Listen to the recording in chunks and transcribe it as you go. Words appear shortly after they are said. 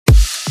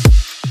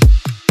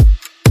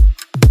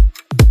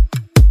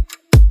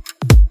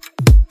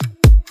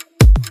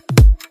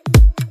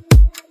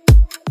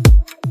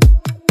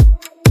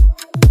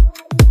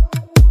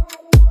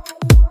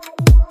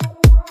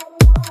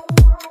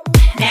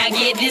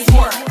this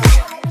work.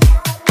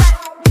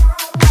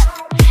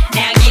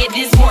 Now get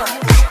this work.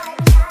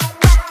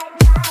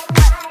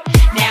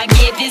 Now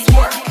get this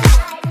work.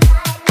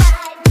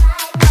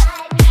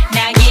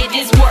 Now get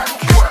this work.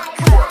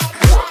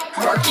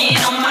 Working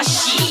on my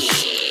shit.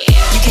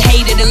 You can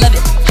hate it or love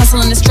it.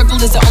 Hustle and the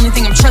struggle is the only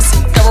thing I'm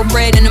trusting.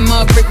 Thoroughbred in the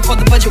mud, brick before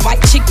the budget.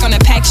 White chick on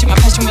that pack shit. My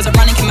passion was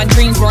ironic and my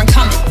dreams were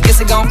uncommon.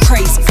 Guess I gone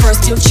crazy.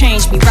 First still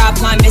changed me. Rob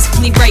blind,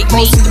 basically rape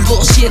me. Most of the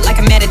bullshit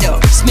like a matador.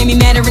 Just made me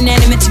madder and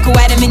inanimate to go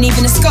at him and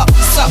even a skull.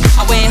 So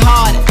I went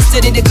harder,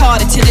 studied the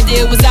Carter till the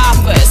deal was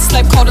offered.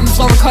 Slept cold on the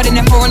floor, recording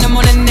at 4 in the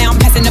morning. And now I'm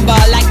passing the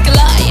bar like a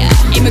liar.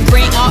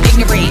 Immigrant or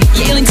ignorant.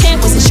 Your ill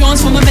intent was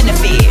insurance for my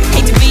benefit.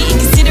 Hate to be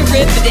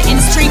inconsiderate, but the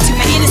industry took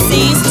my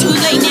innocence. Too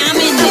late, now I'm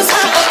in this.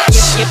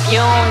 If you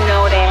don't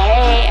know the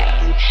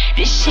half,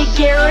 this shit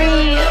get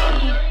real.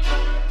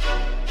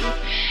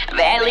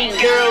 Valley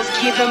girls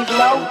giving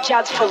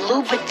blowjobs for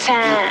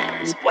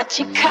Louboutins. What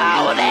you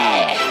call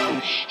that?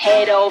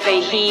 Head over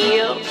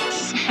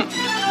heels.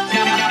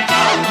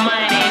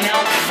 Money, no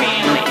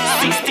family.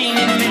 16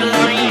 in the middle of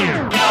the ring.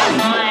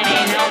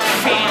 Money, no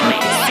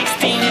family.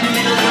 16 in the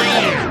middle of the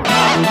ring.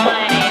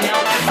 Money, no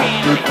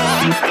family.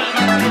 16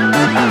 in the middle of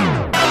the ring.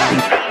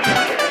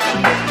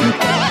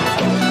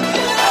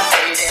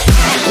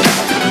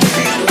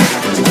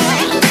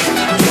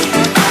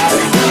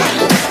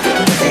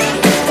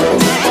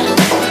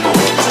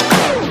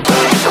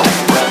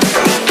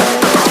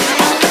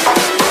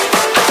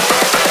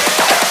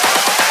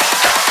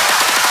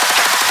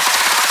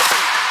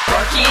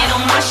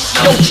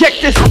 Yo, check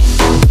this.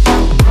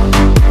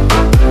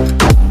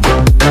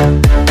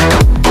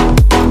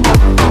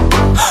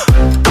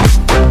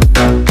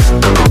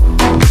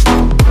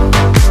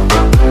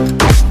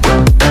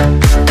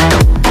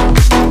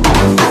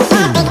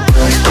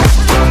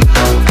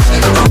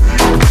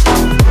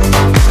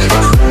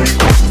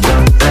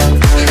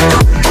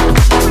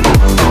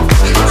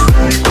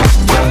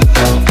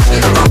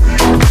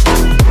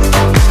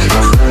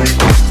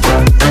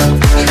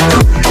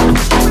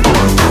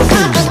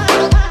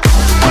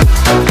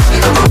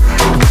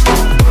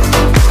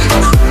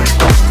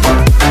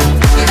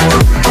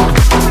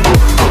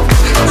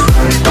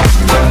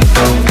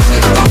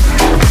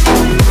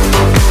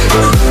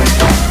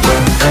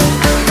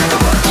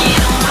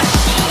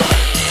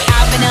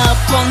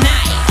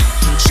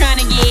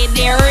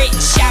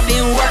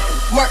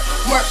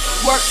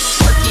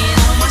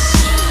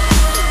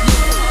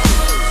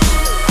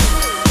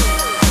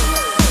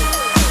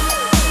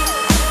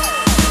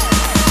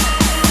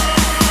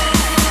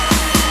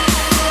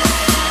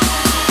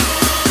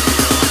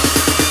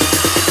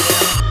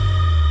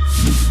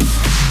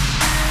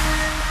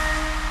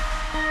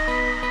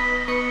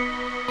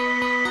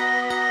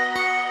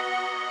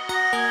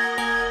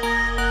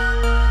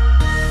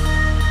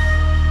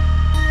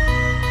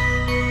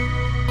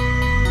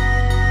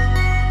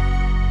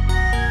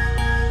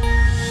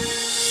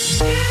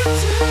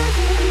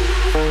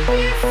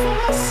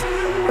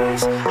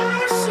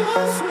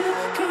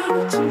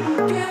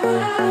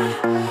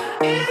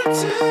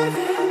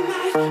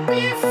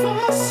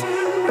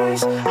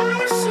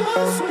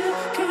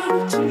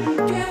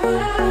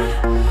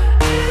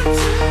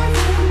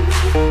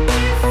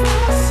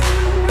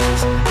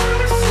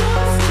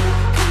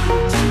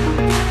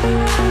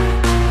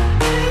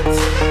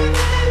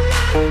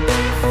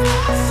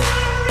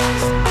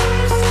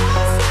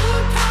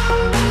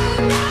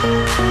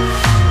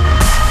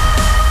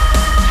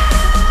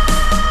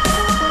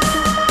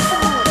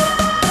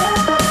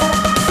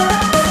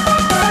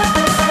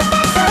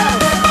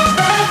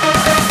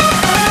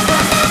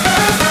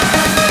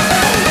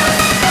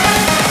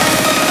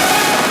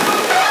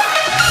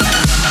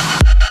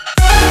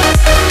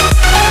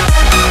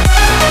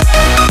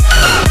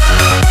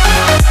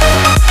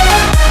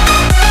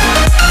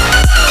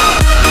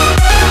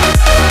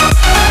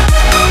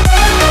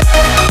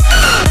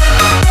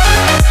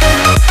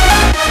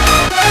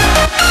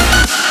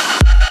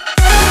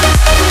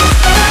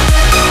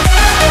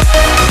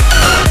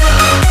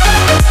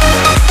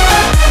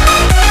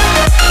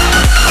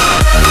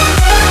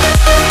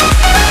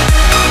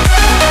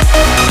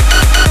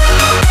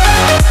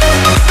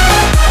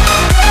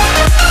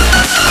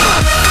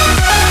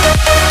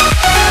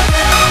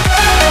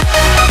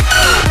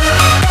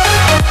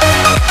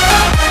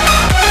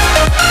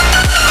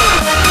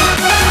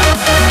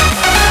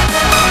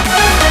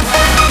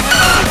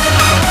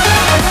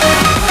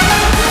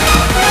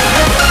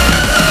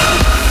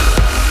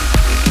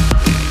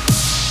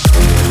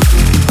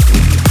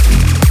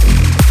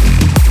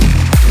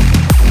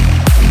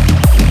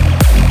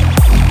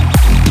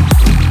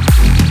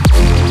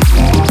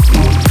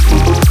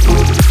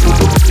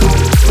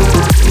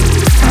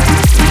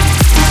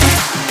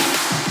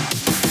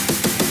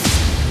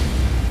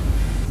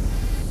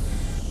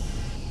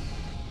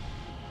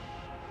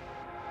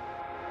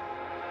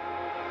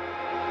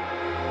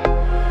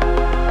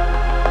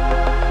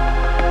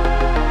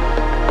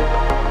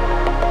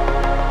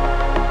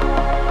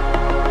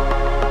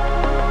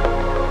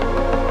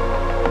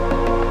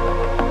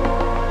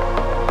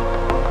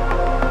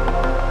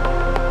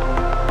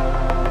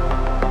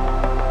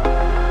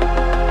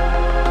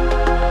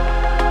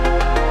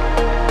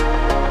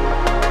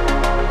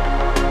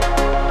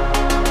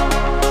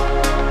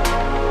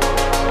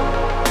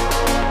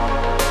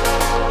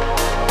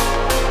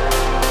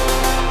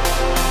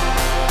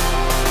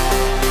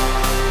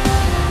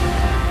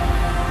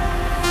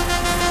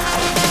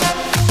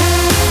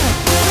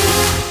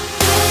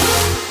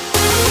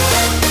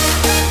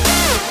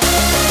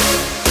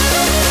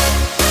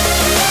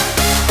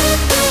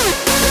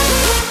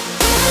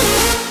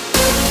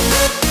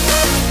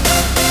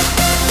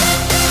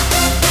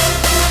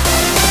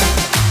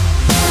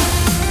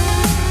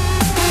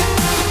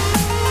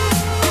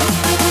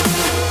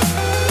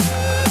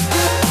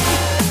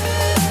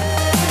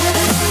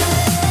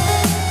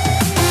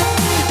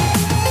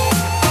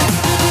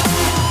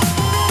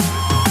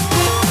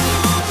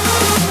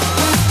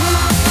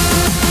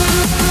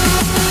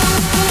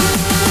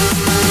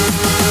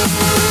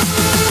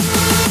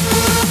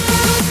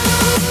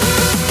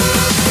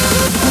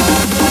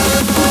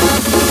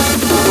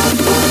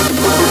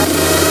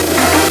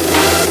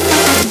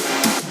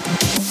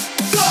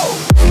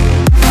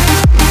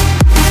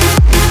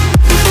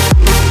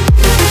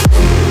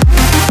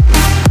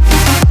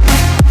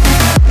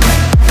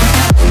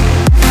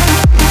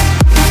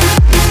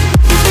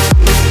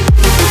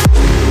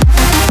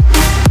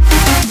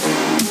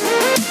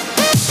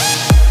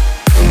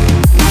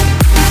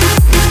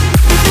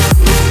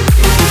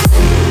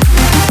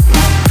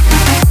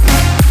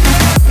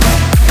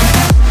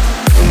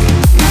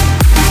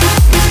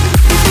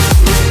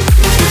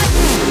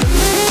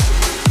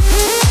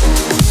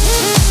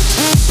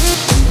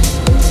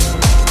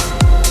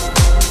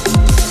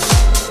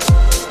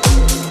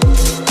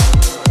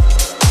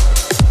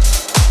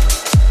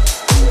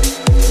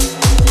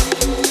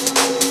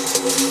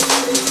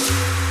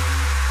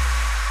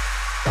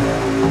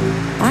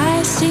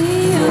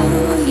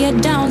 they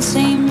don't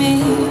see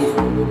me.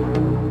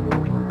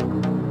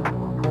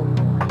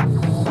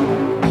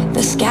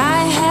 The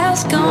sky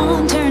has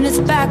gone, turned its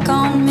back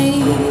on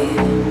me.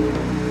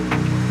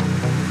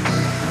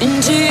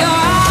 Into your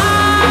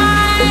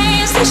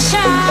eyes that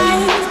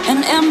shine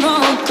an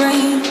emerald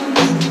green,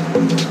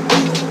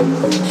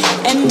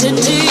 and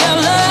into your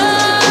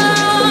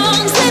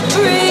lungs that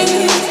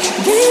breathe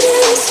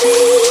bitter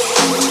sweet.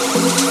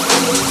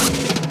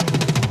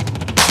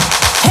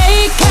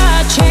 Take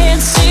our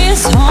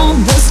chances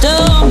on the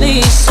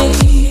stormy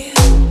sea.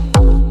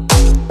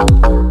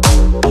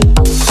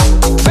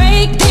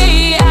 Break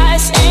the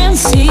ice and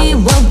see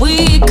what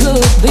we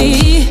could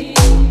be.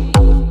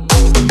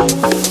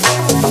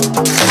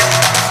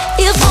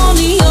 If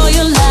only all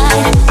your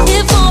light,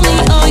 if only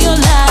all your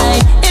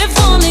light, if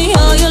only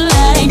all your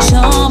light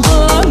shone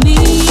for me.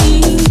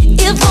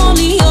 If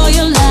only all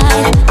your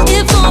light,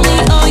 if only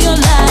all your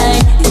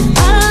light.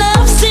 Our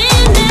love's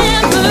in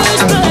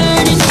embers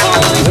burning for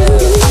you.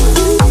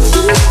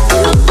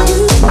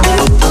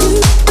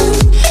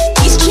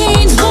 These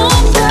chains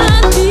won't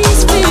bind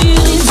these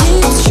feelings,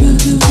 it's true.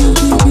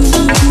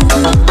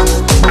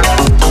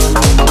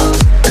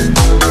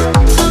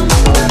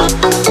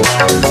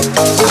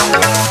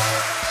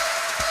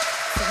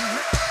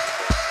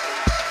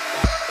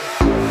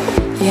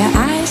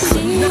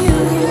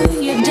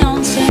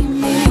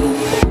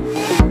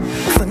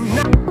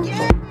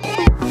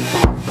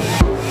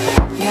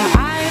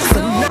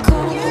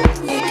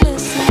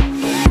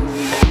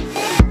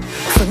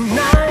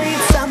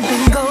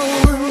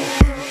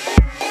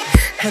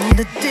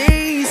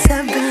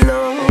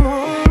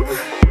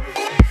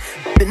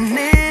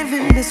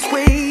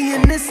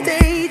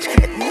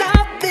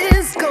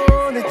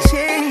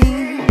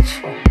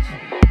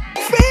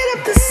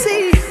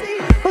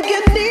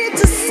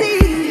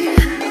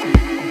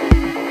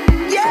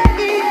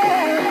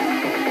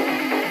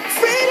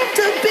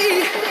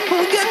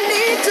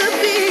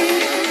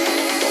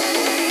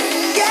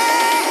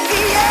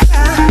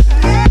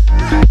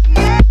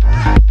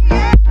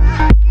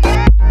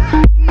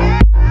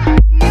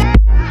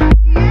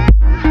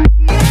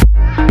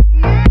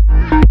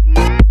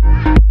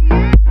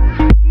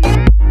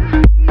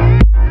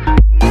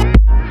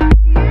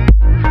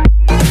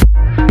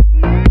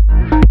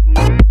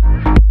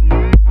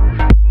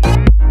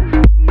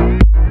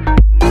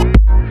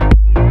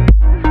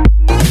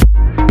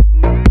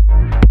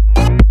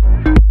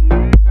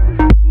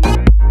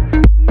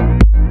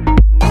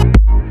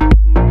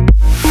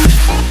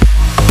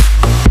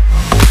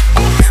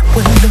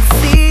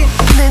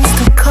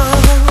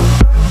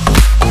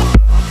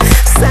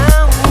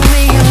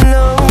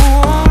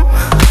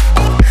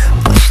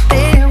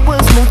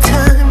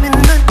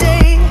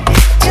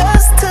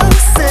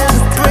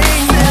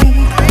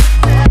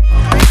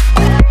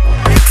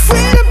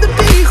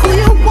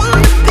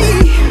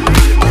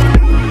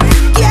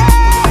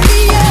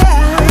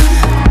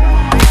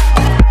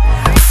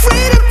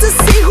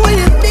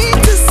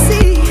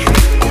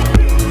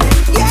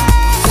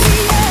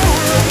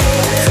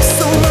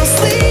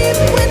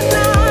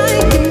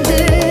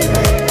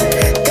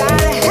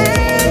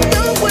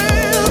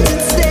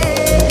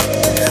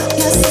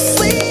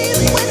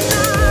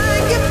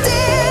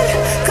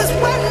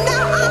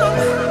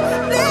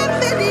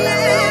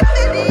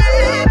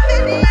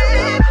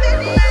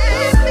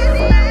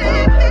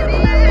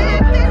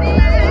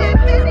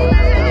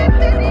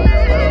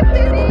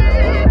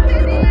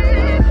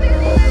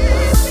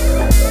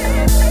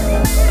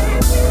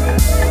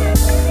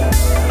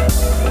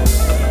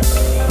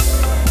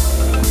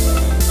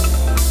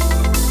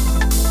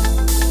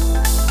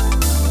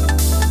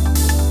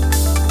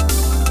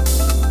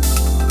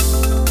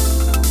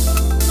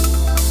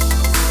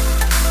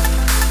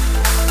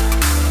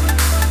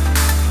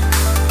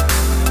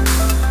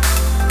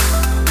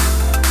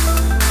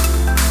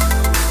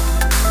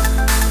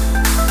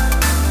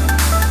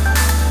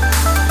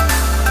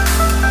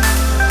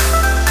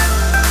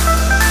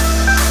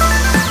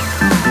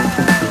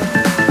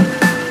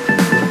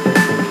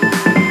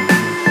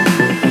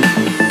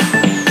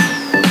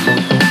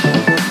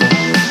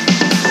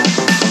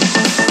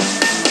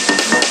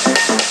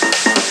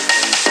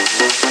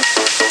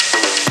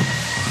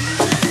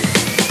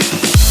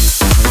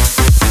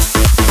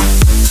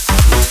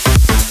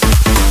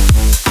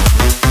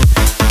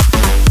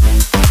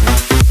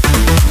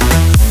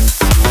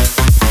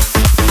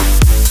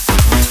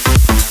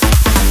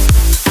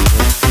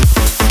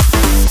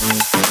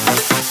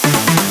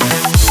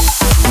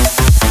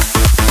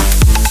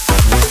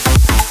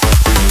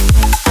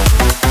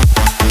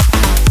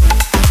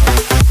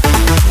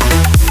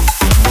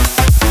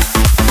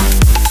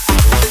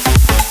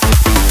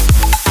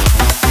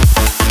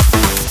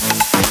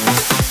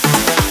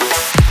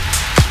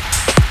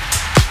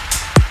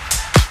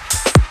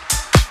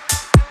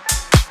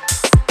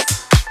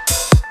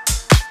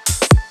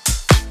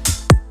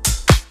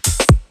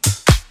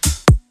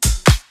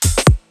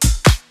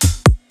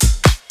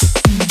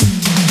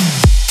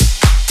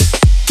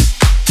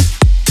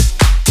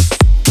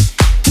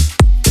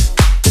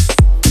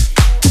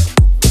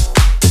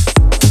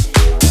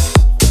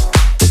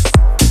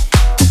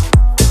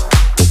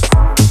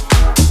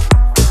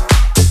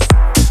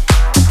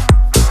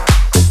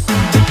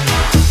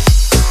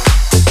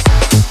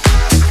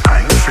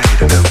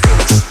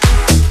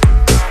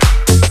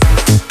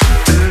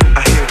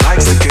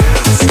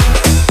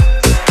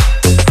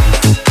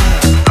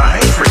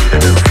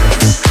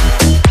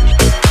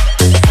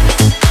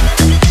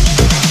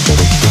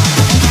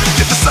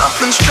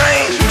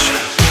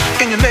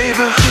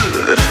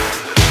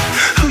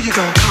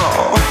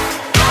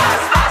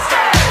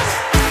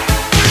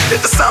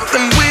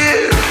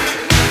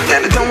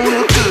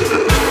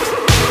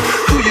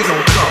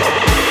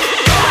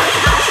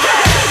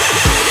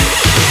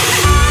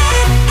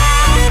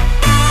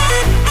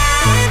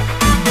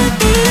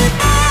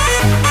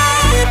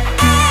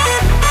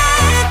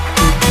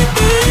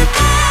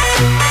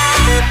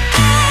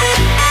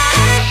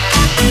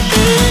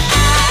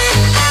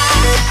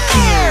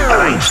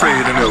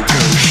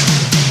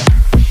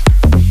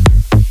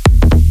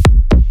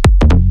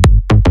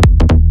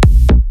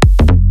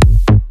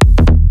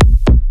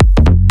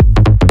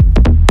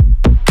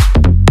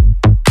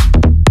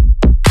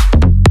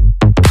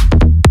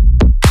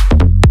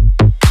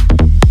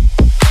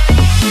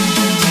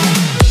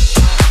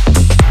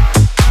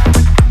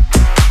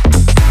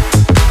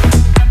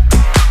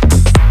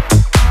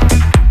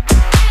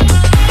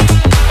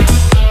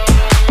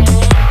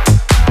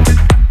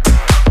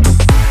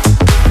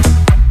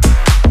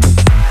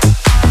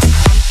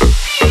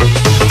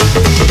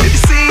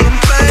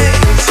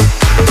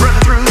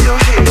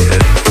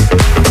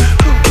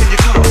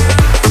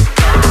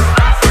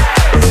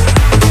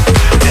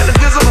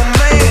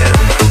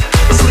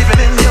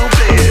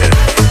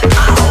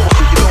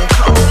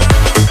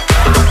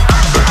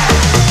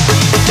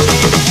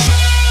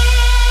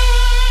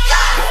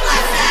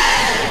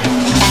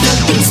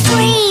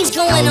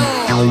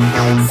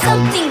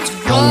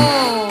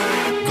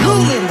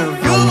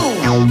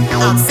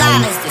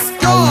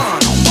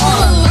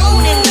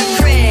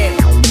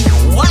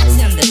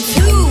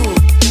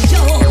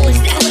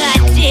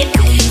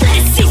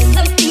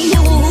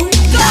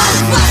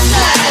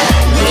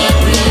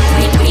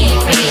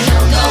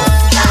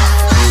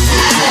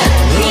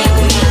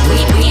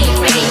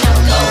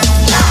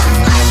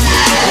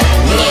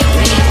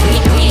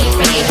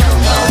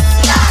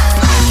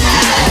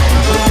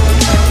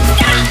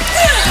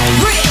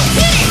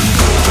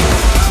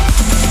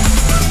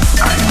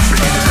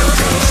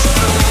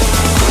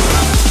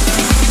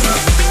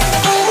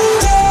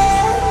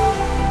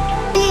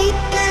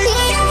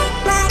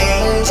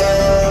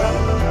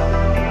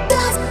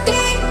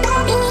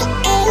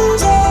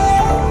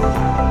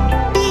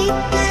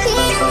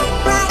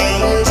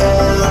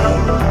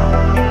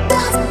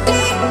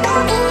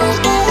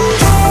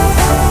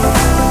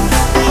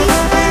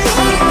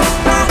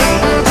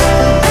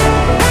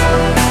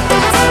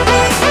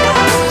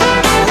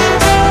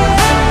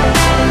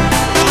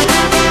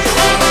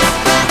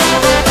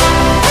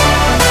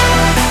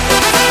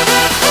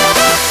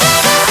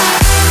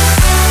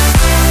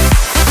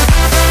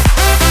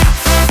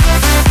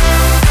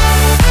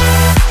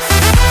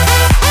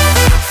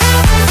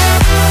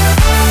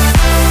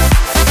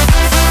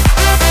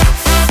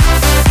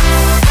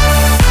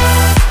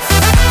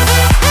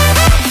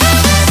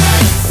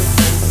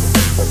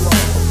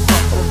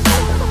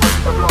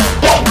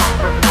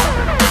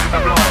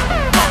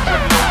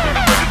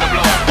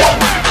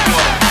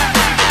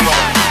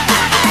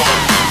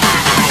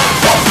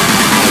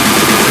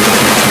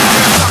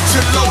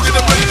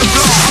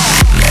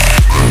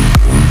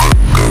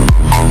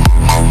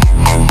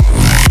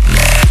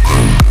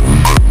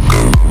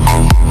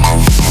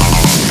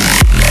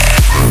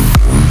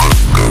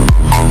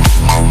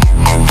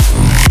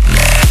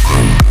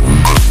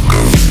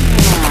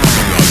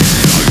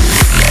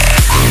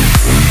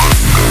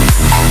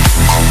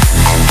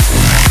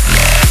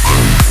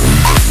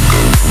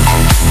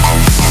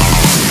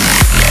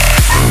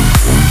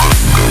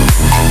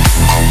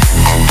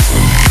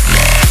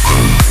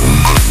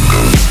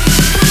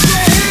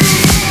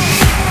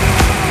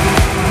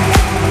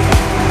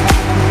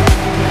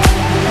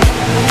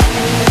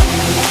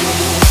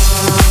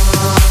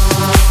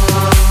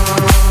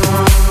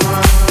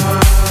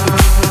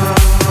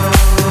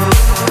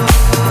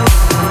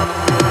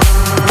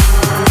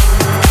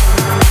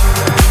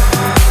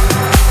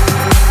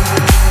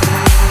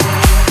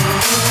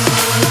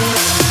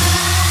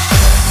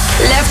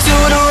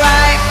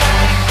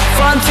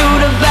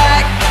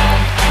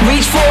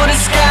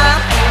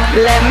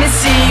 Let me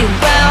see you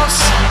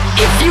bounce.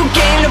 If you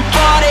came to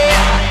party,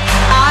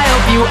 I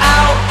help you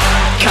out.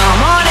 Come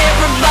on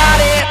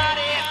everybody,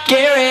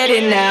 get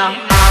ready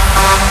now.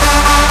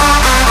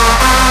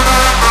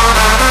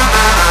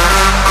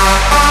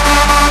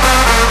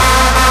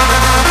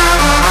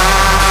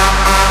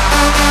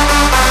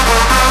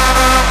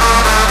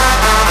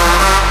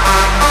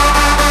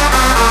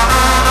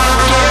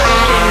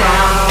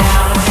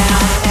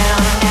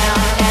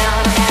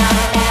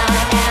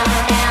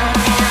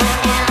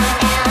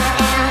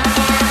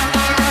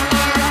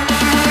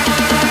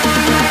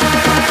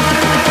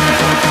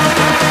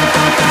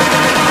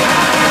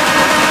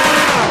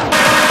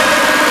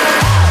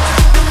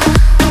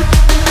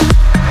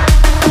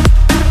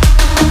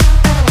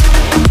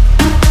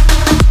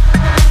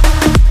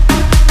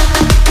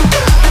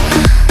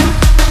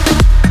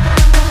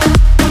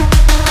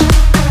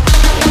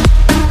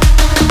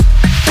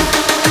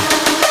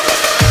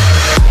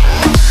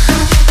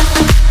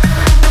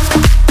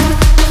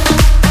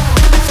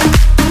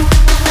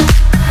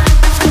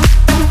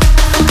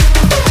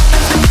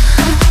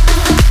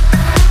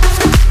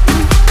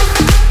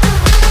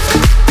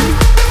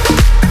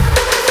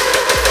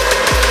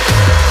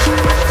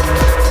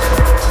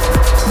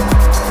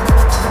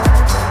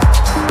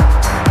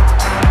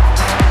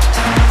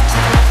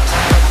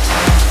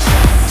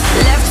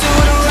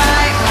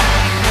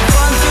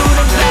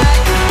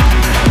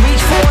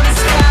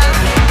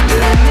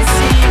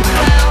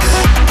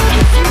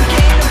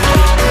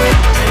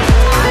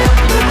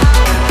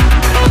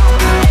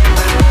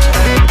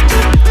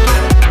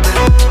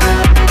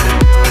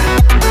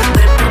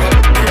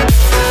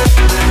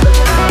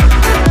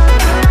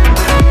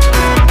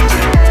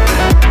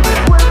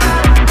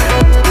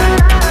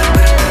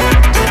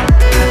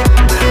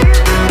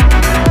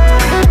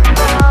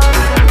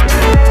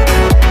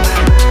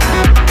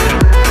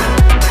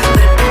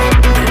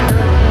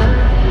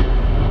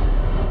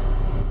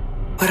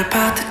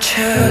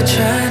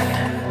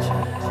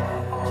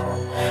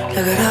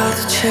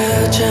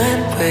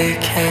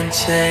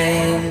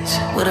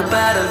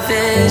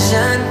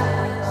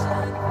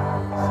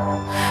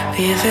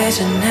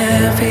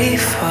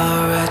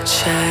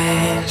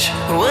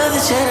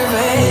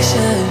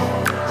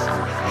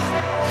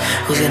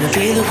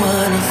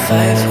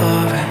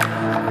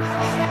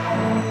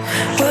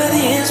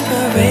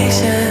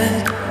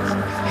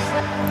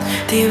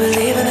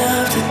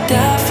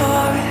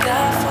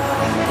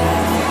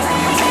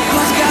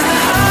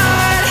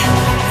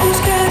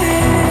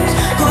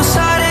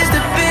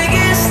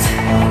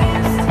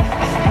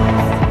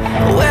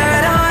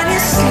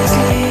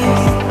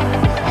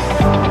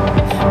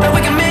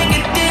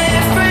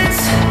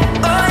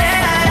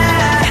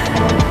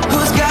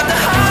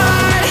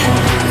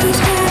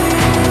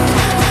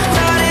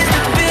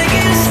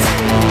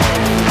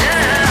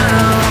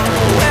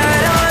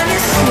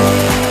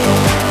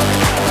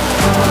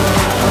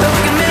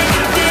 Make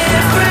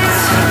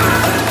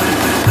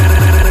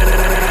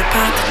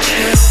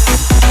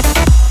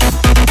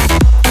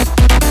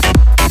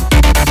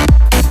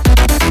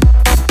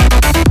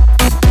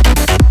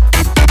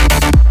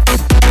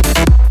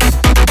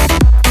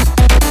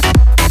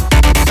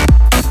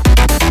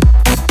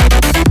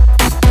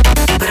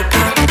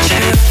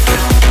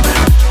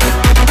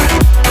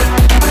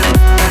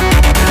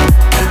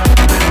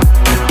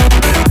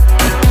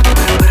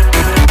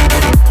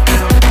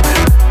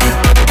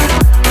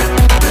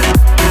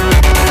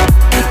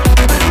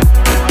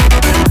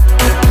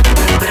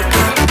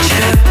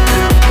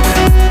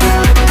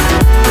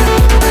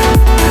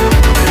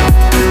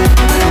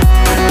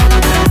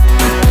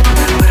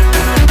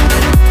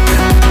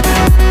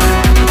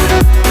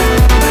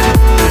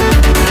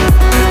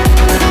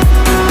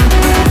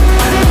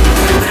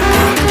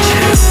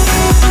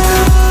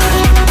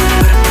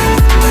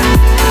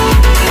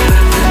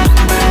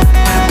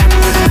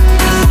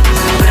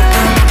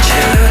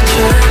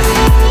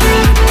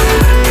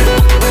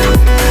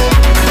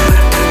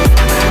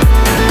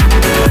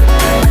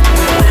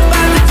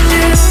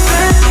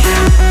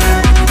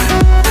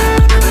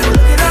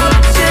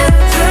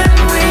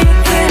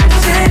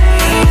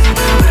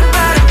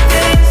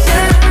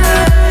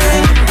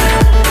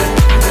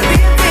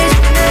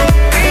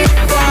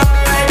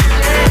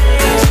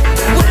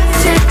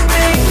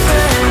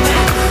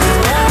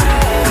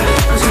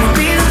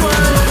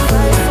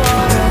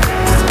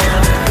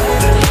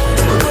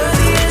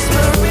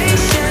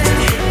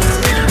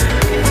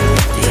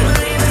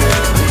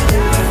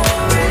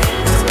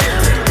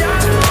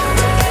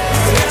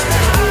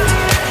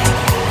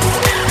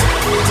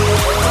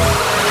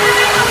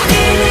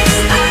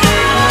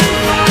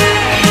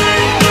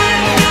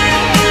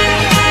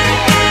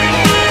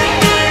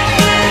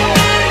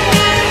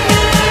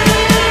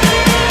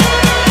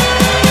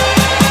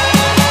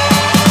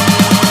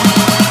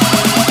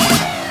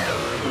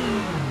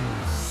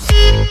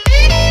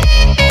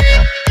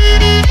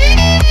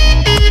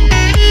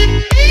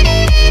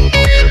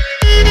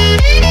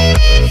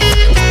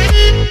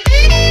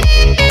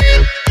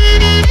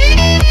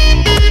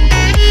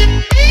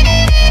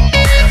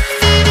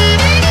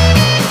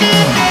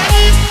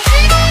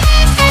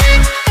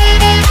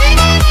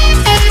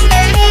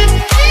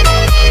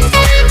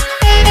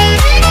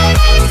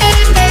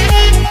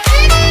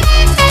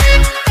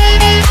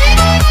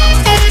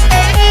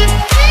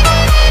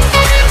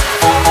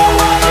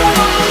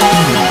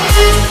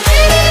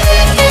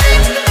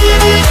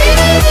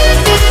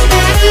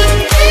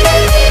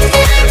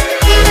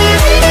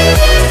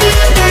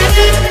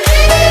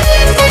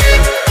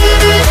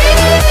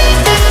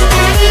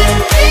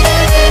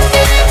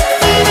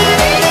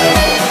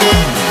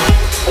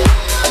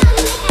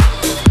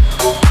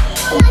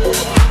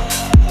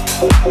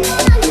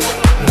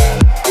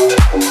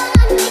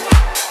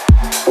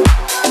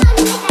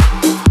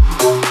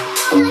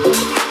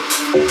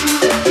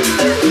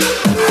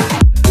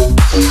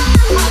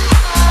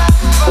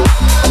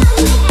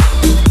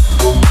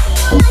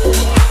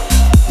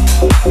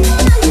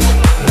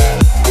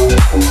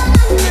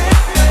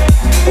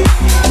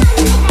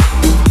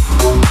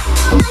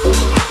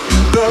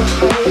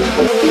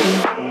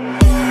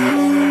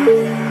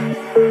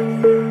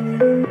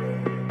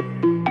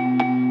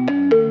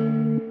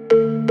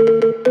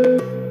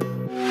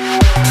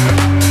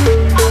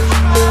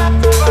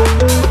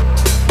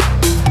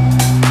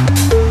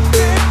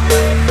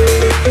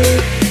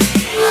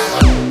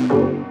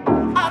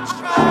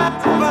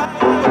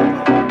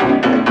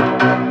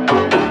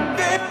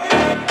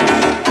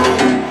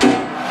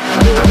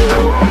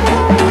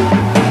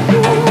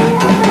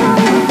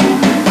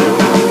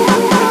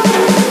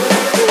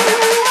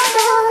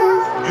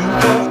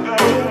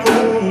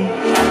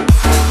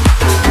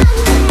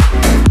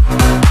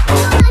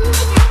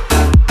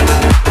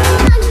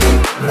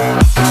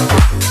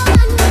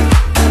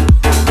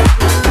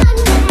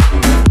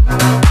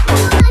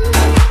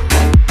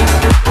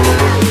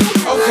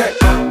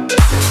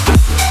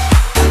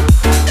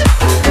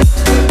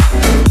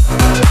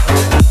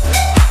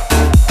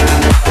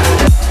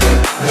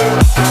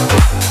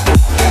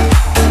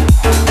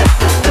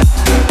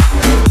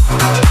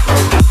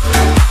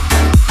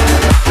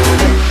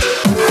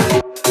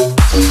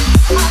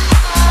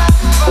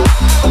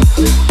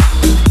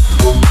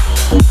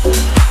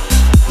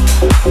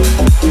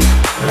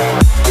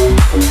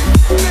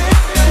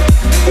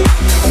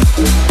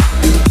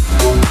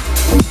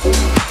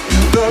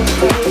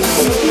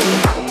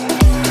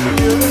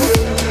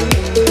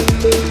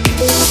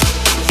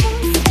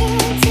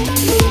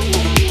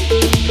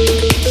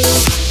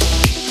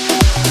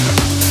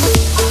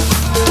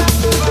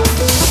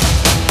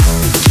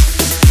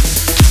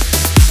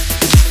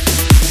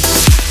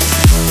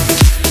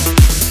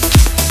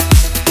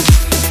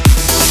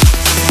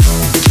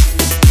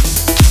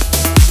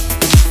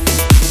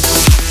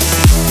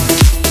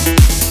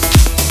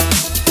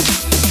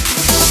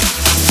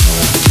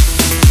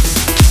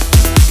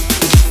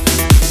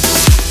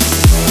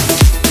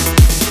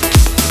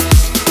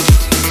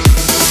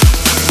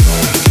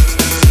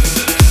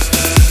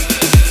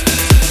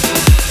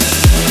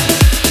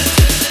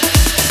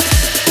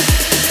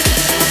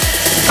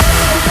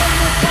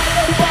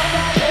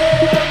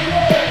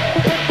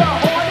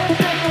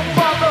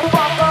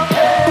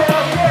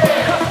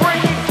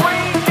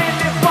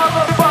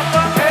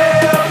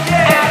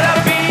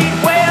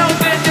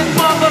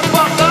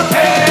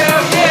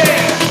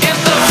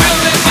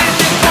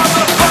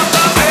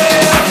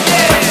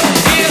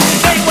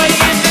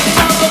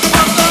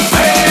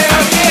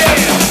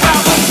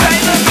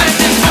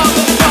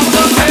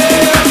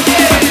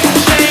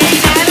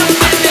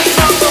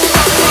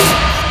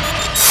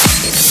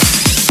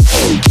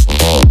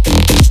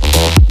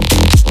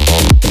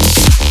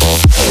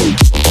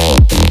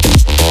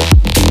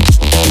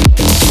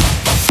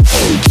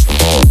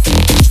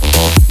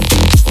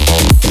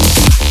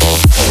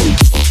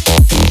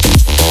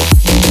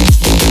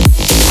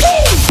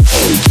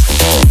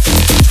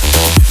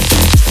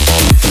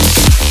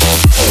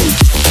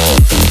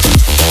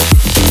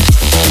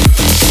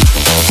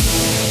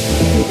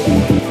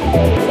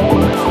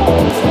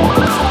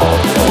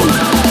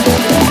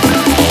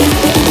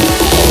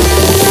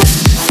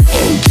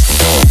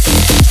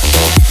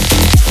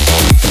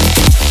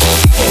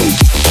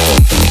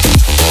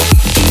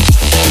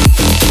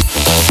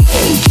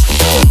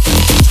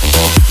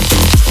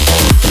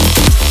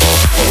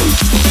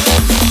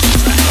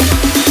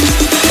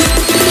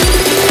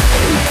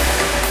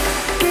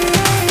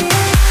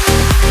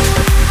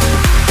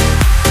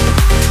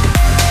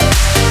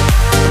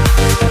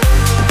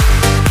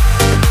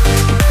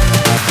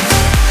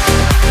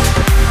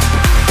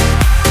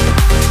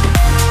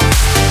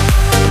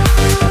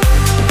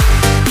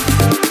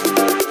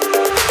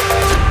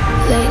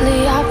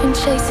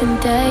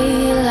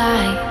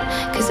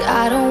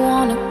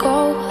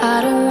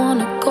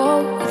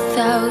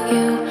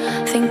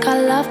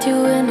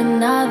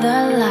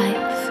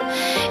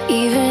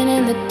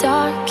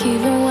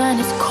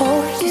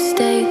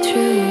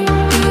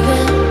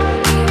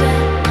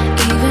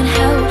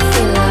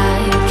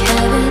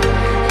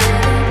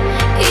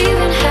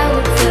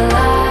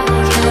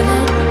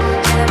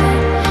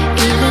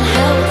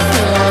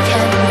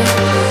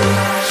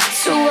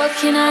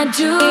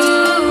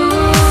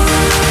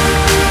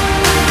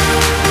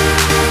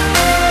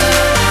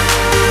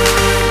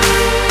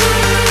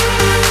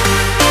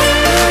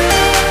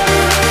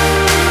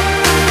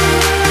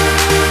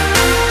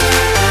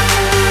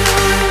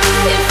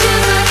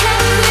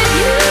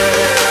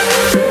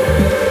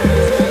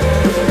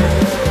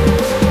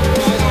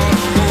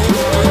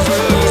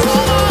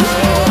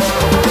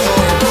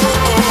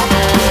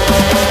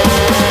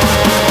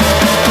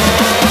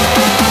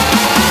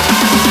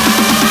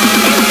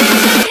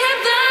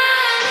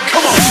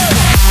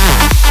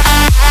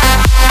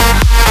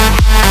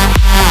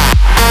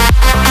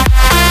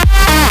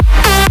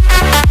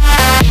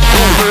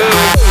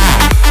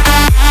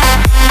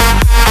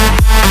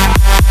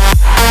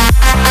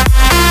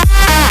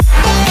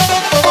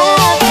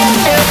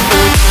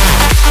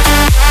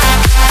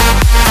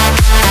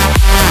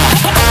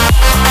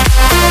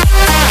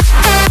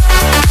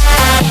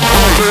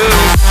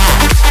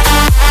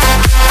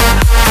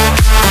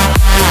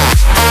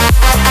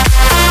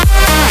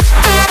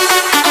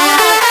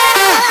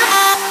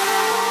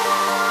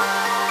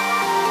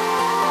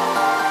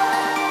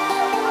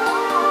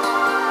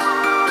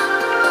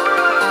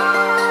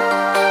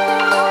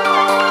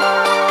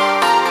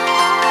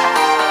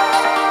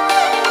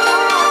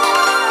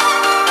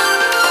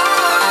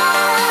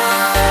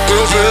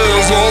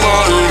feels all